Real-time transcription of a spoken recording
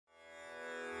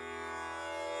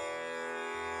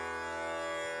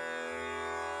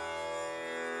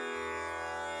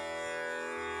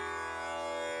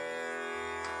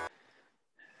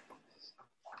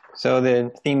So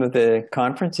the theme of the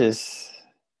conference is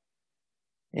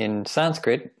in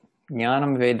Sanskrit,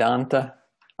 Jnanam Vedanta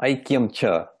Aikyam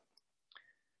Cha.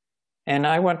 And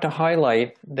I want to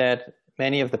highlight that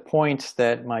many of the points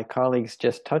that my colleagues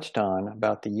just touched on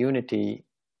about the unity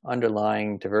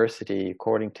underlying diversity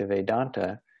according to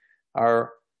Vedanta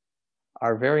are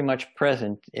very much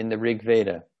present in the Rig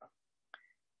Veda.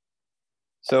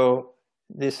 So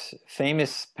this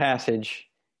famous passage,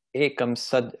 Ekam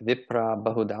Sad Vipra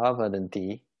Bahudha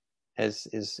Vadanti,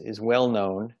 is well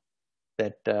known,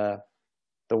 that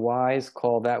the wise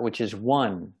call that which is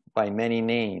one by many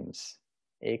names,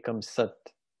 Ekam Sat.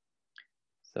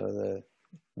 So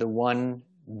the one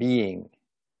being.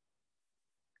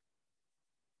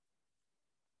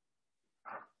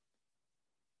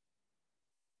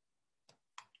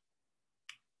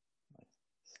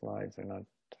 Slides are not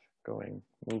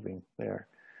moving there.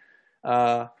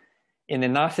 In the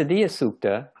Nasadiya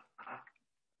Sukta,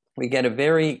 we get a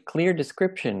very clear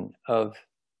description of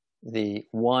the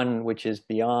one which is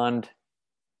beyond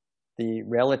the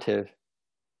relative,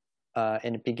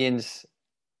 and it begins,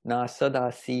 Na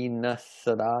sadasi na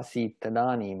sadasi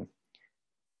tadanim.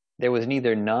 There was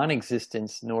neither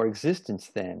non-existence nor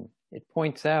existence then. It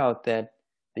points out that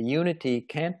the unity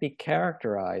can't be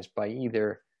characterized by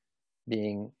either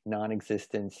being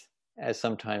non-existence, as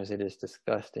sometimes it is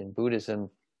discussed in Buddhism,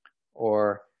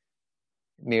 or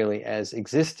merely as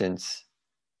existence.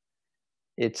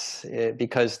 It's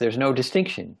because there's no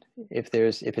distinction. If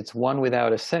it's one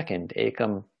without a second,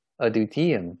 ekam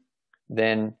adutiyam,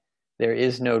 then there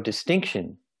is no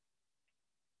distinction.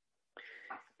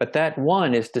 But that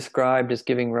one is described as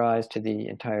giving rise to the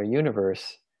entire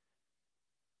universe.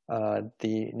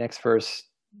 The next verse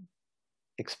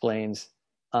explains,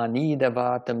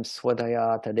 Anidavatam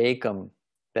swadaya tadekam,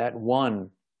 that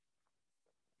one,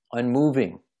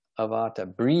 unmoving, avata,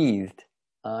 breathed,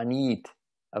 anit,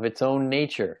 of its own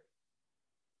nature,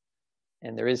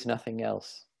 and there is nothing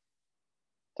else.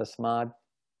 Tasmad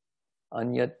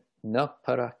anyat na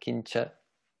para kinchana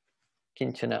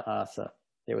asa.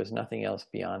 There was nothing else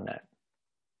beyond that.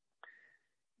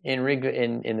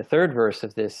 In the third verse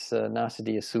of this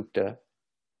Nasadiya Sukta,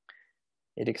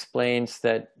 it explains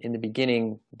that in the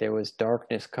beginning there was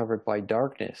darkness covered by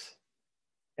darkness.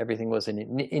 Everything was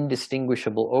an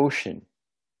indistinguishable ocean.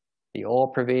 The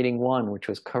all-pervading one, which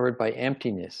was covered by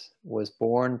emptiness, was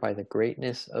born by the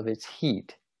greatness of its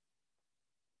heat.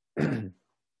 So,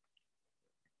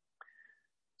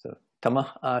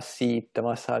 tamah asi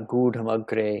tamasa gudham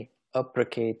agre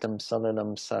apraketam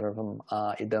salalam sarvam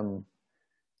idam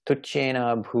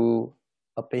tuchena bhu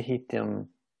apihityam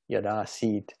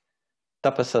yadasit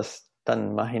tapasas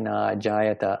tan mahina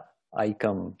jayata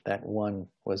aikam. That one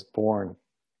was born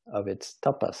of its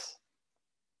tapas.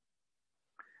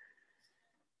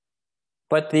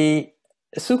 But the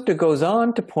sukta goes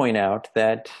on to point out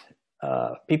that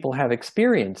people have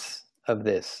experience of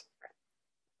this,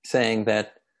 saying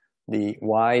that the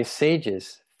wise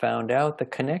sages found out the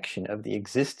connection of the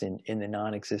existent in the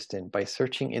non-existent by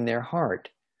searching in their heart.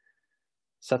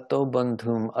 Sato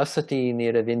bandhum asati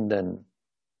niravindan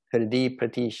hridi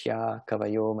pratishya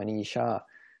kavayo manisha.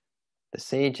 The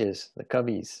sages, the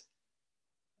kavis,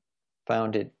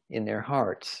 found it in their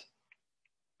hearts.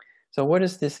 So what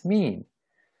does this mean?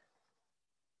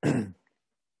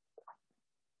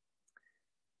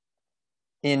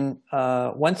 In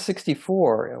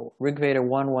 164, Rig Veda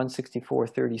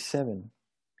 1:164-37,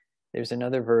 there's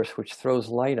another verse which throws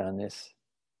light on this.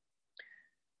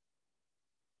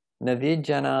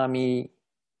 Navijanami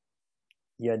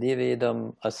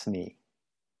yadivedam asmi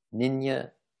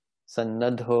ninya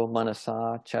sannadho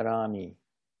manasa charami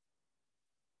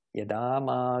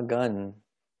yadamagan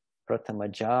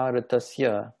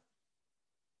pratamajaраtasya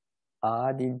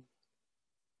adi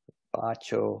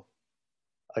bacho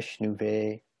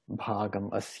ashnuve bhagam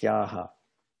asyaha.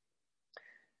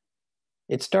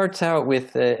 It starts out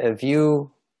with a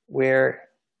view where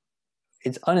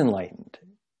it's unenlightened.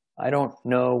 I don't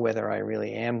know whether I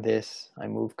really am this. I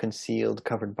move concealed,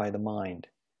 covered by the mind.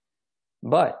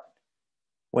 But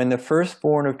when the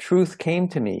firstborn of truth came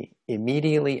to me,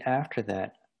 immediately after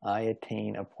that, I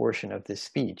attain a portion of this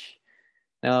speech.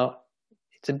 Now,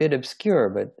 it's a bit obscure,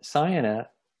 but Sayana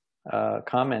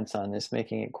comments on this,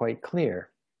 making it quite clear.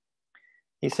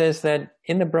 He says that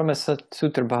in the Brahma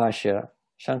Sutra Bhashya,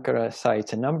 Shankara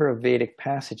cites a number of Vedic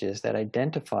passages that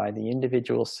identify the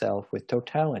individual self with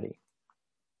totality.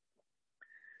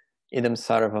 Idam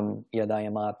sarvam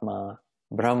yadayam atma,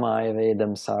 brahmayava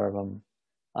idam sarvam,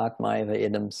 atmayava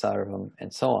idam sarvam,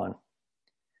 and so on.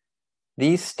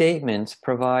 These statements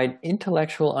provide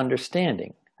intellectual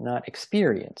understanding, not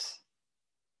experience.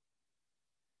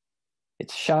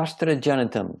 It's Shastra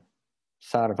Janitam,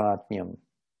 Sarvatmyam,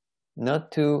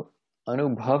 not to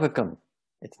Anubhavakam.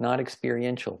 It's not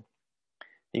experiential.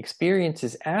 The experience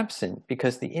is absent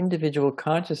because the individual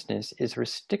consciousness is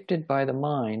restricted by the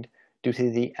mind due to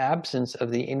the absence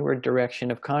of the inward direction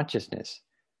of consciousness.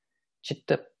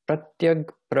 Chitta pratyag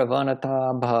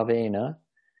pravanata bhavena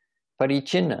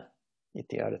parichinna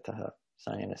iti arthaha,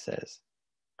 Sayana says.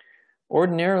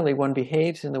 Ordinarily, one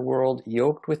behaves in the world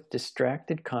yoked with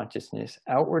distracted consciousness,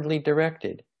 outwardly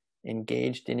directed,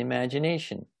 engaged in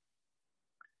imagination.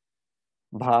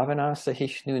 Bhavana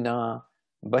sahishnuna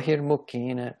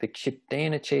bahirmukhena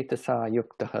vikshiptena chetasa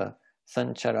yuktaha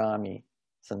sancharami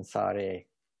sansare.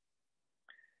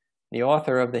 The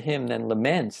author of the hymn then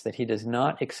laments that he does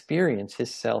not experience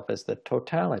his self as the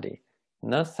totality.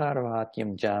 Na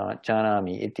sarvatyam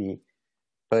janami iti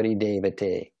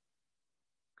paridevate.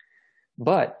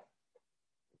 But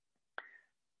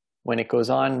when it goes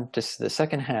on to the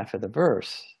second half of the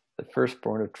verse, the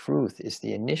firstborn of truth is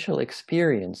the initial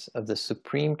experience of the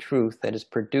supreme truth that is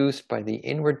produced by the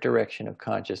inward direction of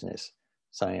consciousness,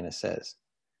 Sayana says.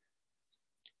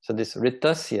 So this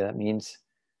ritasya means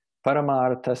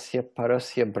paramartasya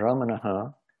parasya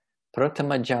brahmanaha.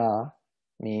 Pratamaja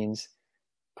means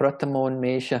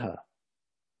pratamonmeshaha.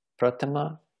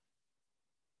 Pratama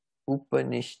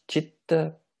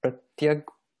upanishchitta pratyag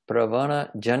pravana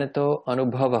janito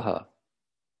anubhavaha.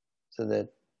 So that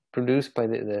produced by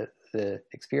the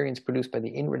experience produced by the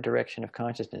inward direction of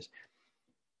consciousness.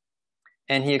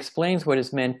 And he explains what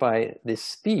is meant by this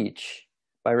speech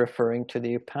by referring to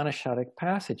the Upanishadic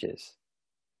passages.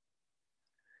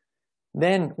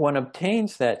 Then one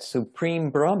obtains that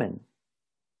supreme Brahman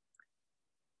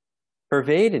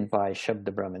pervaded by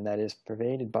Shabda Brahman, that is,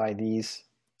 pervaded by these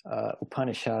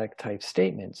Upanishadic type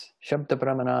statements. Shabda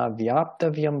Brahmana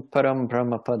vyaptavyam param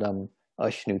brahmapadam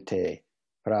ashnute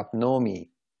prapnomi.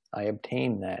 I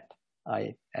obtain that.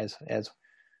 As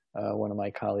one of my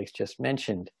colleagues just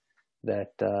mentioned,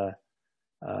 that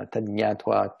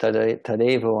tadnyatva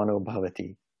tadeva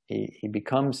anubhavati. He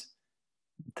becomes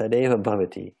tadeva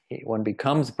bhavati. One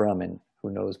becomes Brahman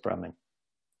who knows Brahman.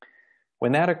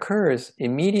 When that occurs,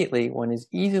 immediately one is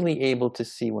easily able to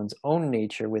see one's own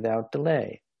nature without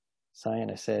delay.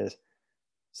 Sayana says,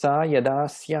 Sa yada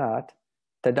syat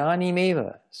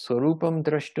tadanimeva swarupam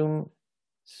drashtum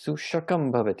sushakam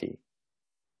bhavati.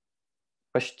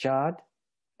 Paschad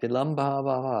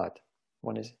vilambhavavat.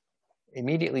 One is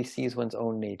immediately sees one's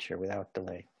own nature without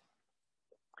delay.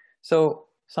 So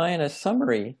Sayana's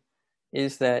summary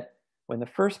is that when the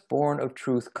firstborn of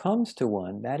truth comes to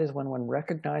one, that is when one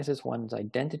recognizes one's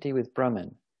identity with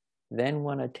Brahman. Then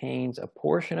one attains a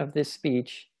portion of this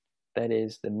speech, that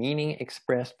is, the meaning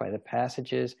expressed by the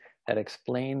passages that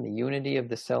explain the unity of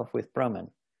the self with Brahman,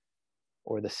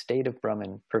 or the state of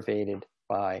Brahman pervaded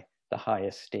by the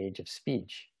highest stage of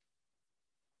speech.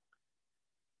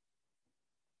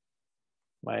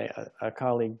 A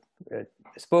colleague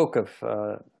spoke of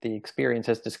the experience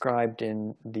as described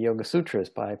in the Yoga Sutras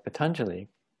by Patanjali.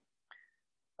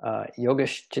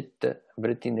 Yogaschitta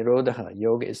vritti nirodha.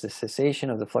 Yoga is the cessation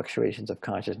of the fluctuations of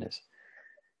consciousness.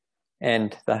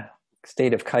 And the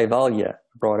state of kaivalya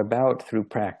brought about through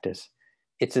practice.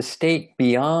 It's a state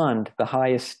beyond the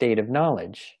highest state of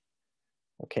knowledge.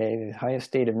 Okay, the highest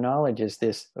state of knowledge is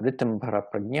this ritam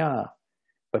paraprajna.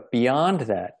 But beyond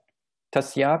that,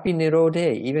 tasyapi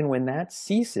nirode, even when that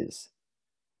ceases,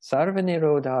 sarva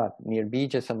nirodhat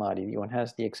nirbija samadhi, one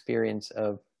has the experience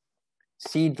of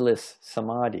seedless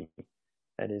samadhi,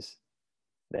 that is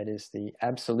the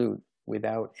absolute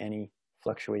without any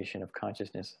fluctuation of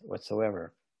consciousness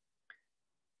whatsoever.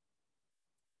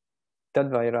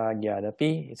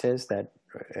 Tadvairagyadapi, it says that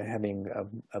having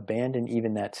abandoned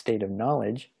even that state of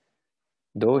knowledge,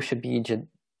 dosha bija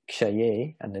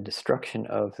kshaye, and the destruction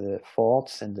of the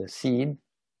faults and the seed,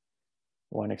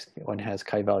 one has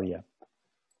kaivalya.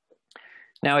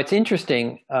 Now it's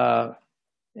interesting,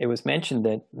 it was mentioned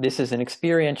that this is an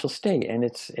experiential state, and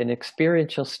it's an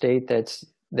experiential state that's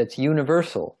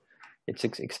universal. It's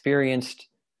experienced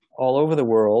all over the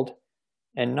world,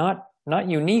 and not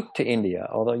unique to India,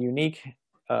 although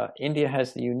India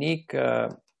has the unique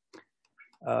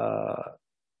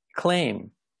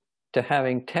claim to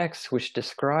having texts which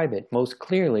describe it most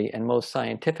clearly and most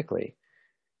scientifically.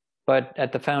 But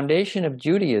at the foundation of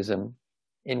Judaism,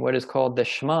 in what is called the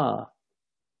Shema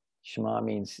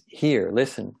means hear,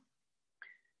 listen,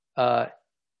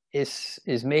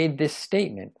 is made this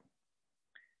statement: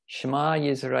 Shema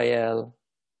Yisrael,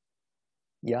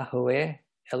 Yahweh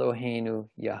Eloheinu,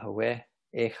 Yahweh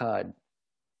Echad.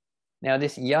 Now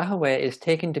this Yahweh is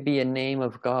taken to be a name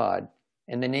of God,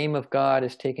 and the name of God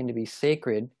is taken to be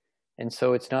sacred, and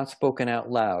so it's not spoken out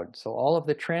loud. So all of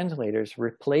the translators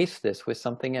replace this with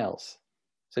something else.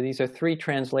 So these are three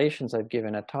translations I've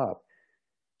given at top.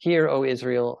 Hear, O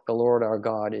Israel, the Lord our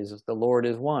God is, the Lord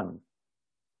is one.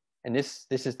 And this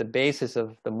is the basis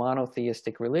of the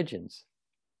monotheistic religions.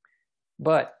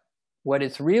 But what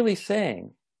it's really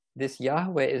saying, this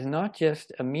Yahweh is not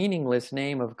just a meaningless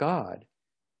name of God.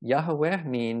 Yahweh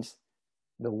means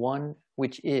the one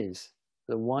which is,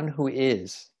 the one who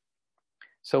is.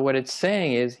 So what it's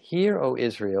saying is, hear, O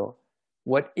Israel,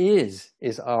 what is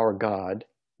our God,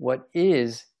 what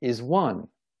is one.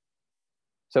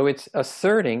 So it's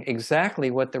asserting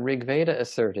exactly what the Rig Veda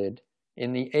asserted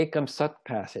in the Ekam Sat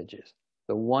passages,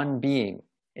 the one being.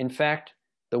 In fact,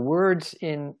 the words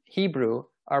in Hebrew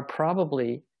are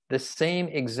probably the same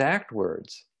exact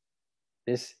words.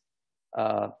 This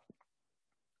Yahweh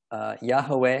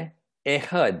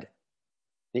Echad.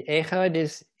 The Echad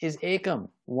is Ekam,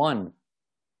 one.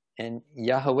 And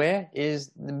Yahweh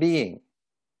is the being.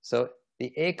 So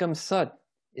the Ekam Sat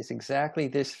is exactly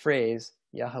this phrase,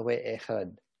 Yahweh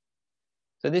Echad.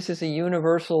 So this is a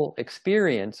universal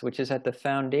experience which is at the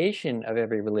foundation of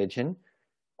every religion,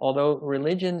 although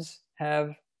religions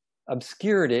have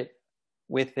obscured it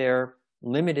with their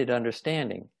limited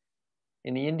understanding.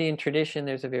 In the Indian tradition,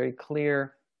 there's a very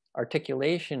clear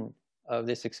articulation of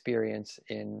this experience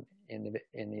in the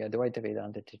Advaita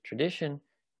Vedanta tradition,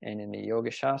 and in the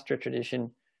Yoga Shastra tradition,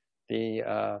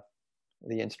 the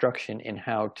instruction in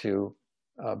how to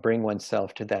bring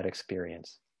oneself to that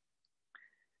experience.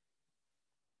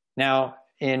 Now,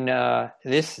 in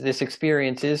this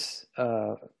experience is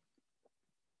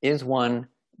one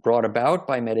brought about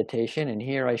by meditation, and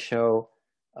here I show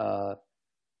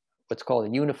what's called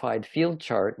a unified field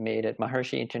chart made at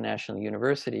Maharishi International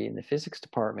University in the physics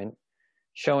department,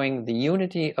 showing the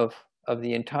unity of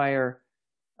the entire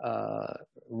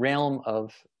realm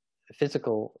of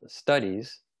physical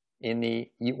studies in the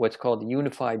what's called the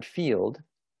unified field,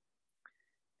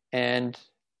 and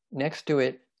next to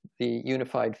it the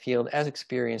unified field as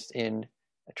experienced in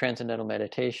transcendental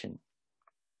meditation,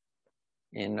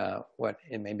 in what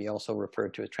it may be also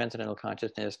referred to as transcendental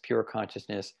consciousness, pure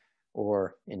consciousness,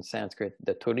 or in Sanskrit,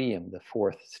 the Turiyam, the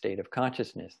fourth state of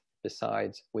consciousness,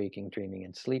 besides waking, dreaming,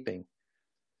 and sleeping,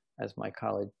 as my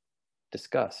colleague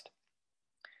discussed.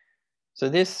 So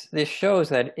this shows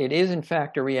that it is in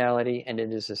fact a reality, and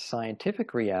it is a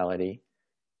scientific reality,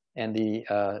 and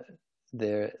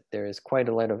there is quite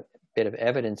a bit of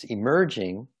evidence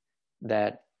emerging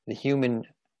that the human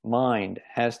mind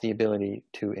has the ability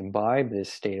to imbibe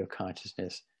this state of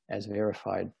consciousness, as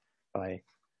verified by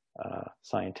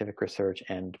scientific research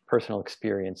and personal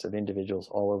experience of individuals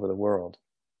all over the world.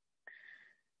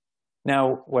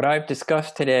 Now, what I've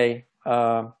discussed today,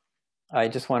 I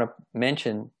just want to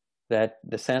mention that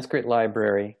the Sanskrit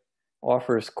library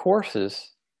offers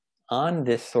courses on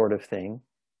this sort of thing.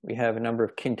 We have a number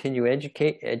of continuing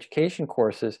education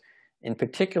courses. In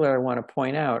particular, I want to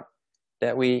point out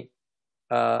that we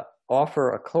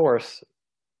offer a course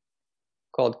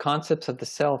called Concepts of the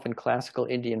Self in Classical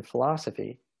Indian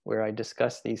Philosophy, where I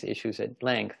discuss these issues at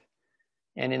length.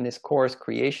 And in this course,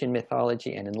 Creation,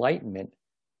 Mythology, and Enlightenment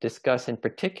discuss in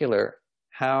particular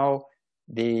how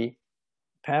the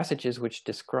passages which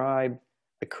describe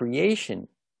the creation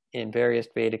in various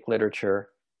Vedic literature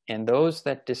and those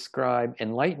that describe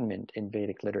enlightenment in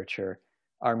Vedic literature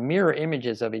are mirror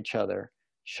images of each other,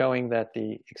 showing that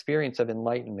the experience of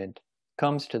enlightenment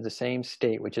comes to the same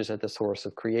state which is at the source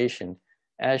of creation,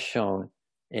 as shown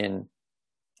in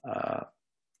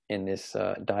this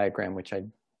diagram,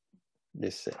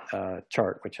 this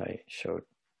chart which I showed.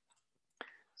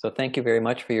 So thank you very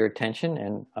much for your attention,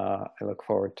 and I look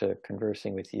forward to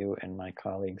conversing with you and my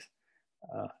colleagues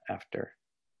after.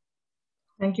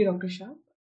 Thank you, Dr. Scharf.